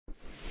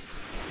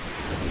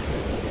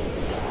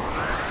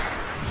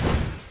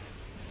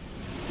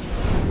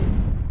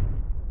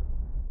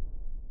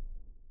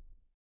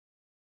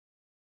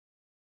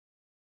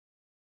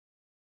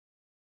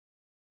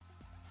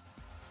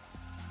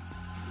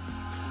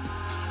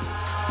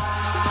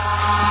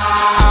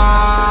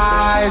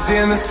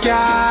in the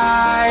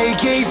sky,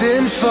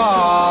 gazing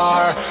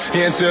far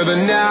into the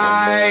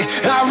night.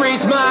 I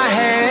raise my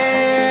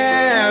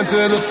hand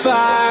to the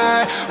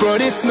fire,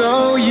 but it's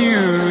no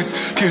use,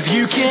 'cause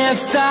you can't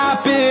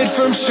stop it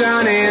from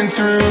shining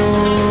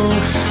through.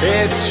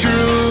 It's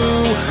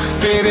true,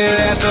 baby,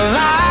 let the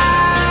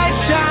light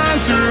shine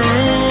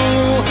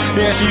through.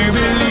 If you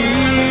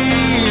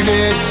believe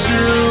it's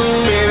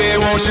true, baby,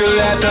 won't you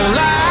let the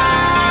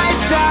light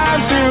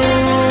shine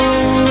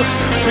through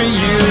for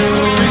you,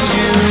 for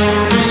you,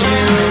 for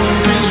you,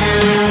 for you,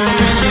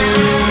 for you, for you,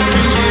 for you,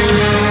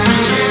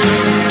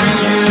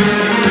 for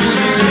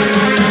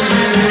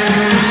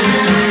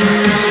you,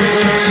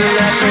 won't you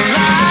let the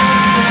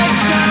light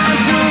shine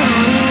through?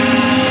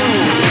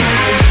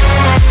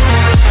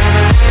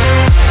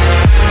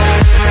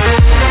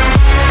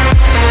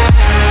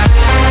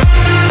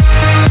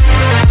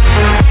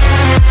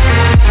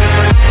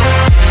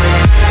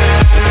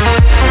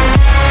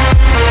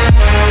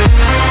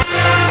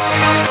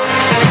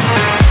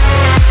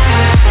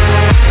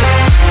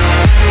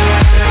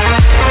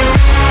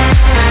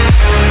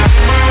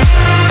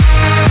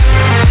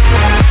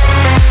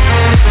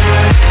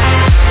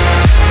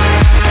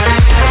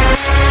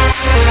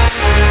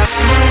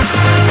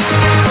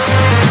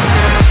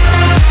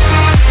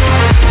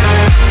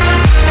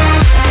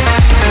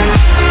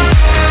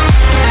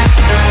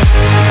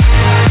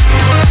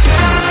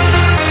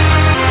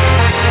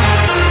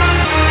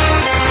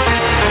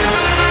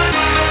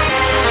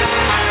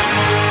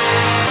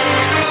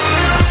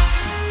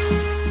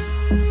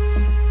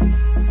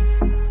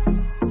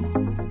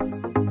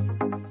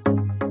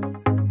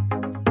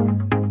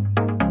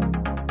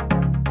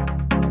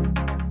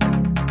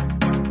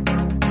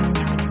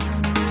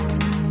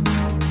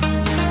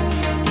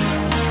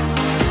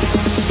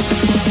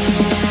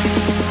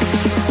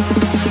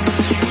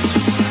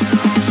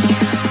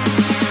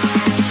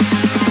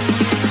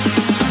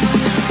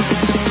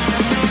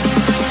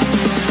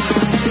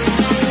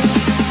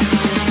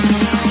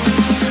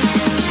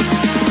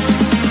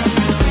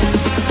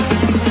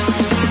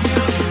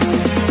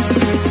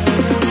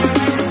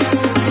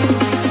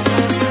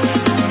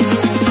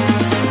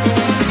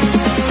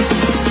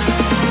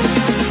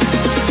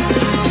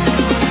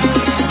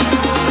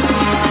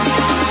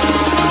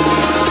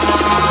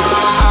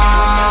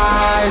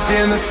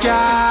 In the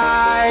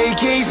sky,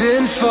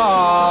 gazing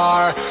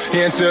far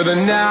into the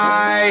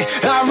night.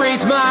 I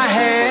raise my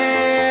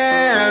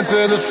hand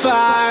to the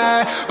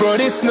fire, but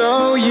it's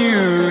no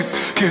use,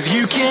 'cause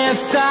you can't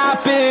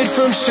stop it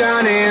from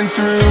shining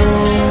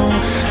through.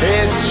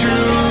 It's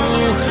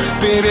true,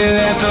 baby,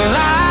 let the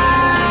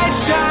light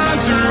shine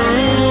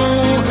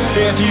through.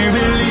 If you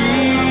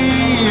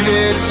believe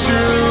it's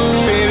true,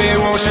 baby,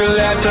 won't you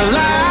let the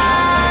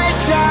light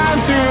shine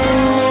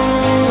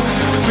through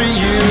for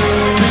you,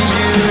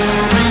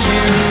 for you.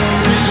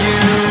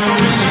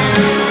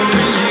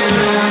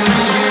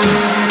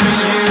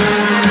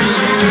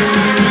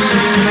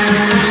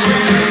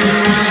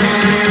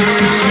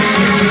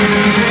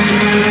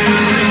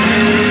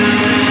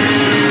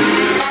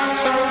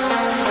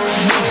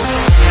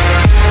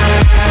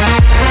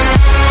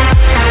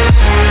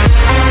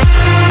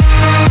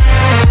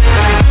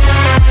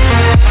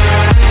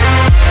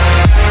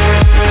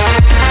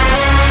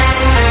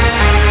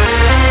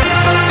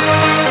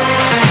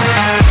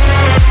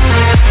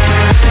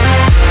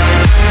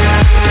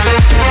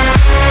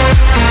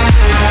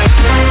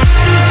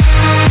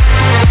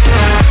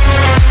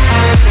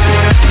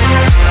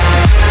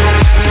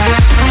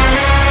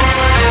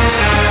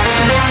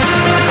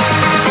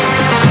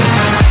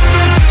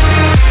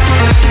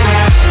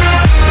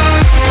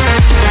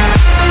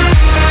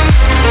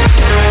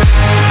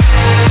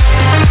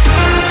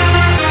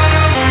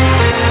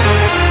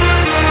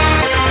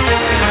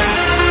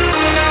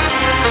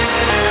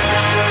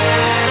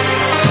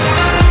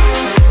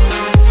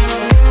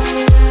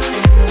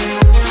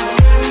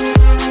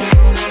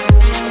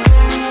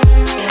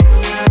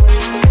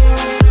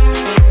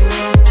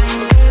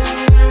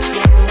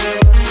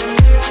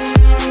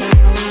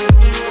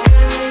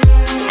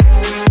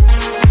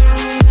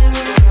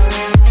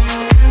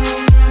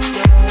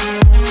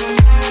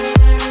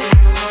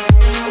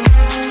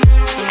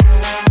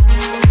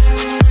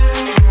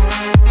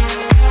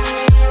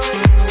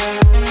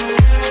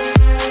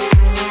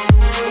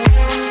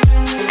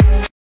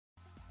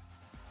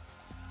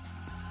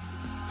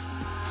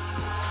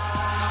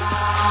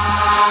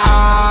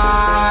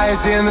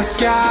 In the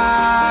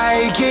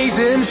sky,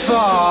 gazing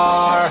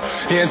far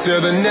into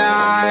the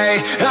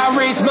night. I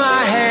raise my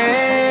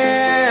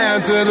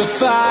hand to the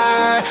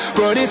fire,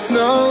 but it's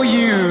no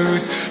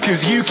use,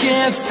 'cause you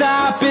can't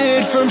stop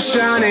it from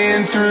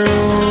shining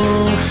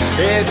through.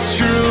 It's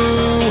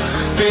true,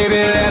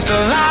 baby, let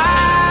the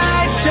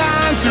light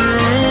shine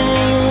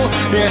through.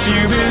 If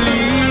you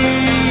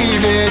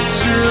believe it's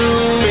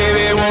true,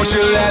 baby, won't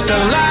you let the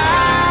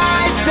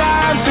light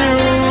shine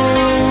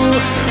through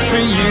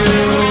for you.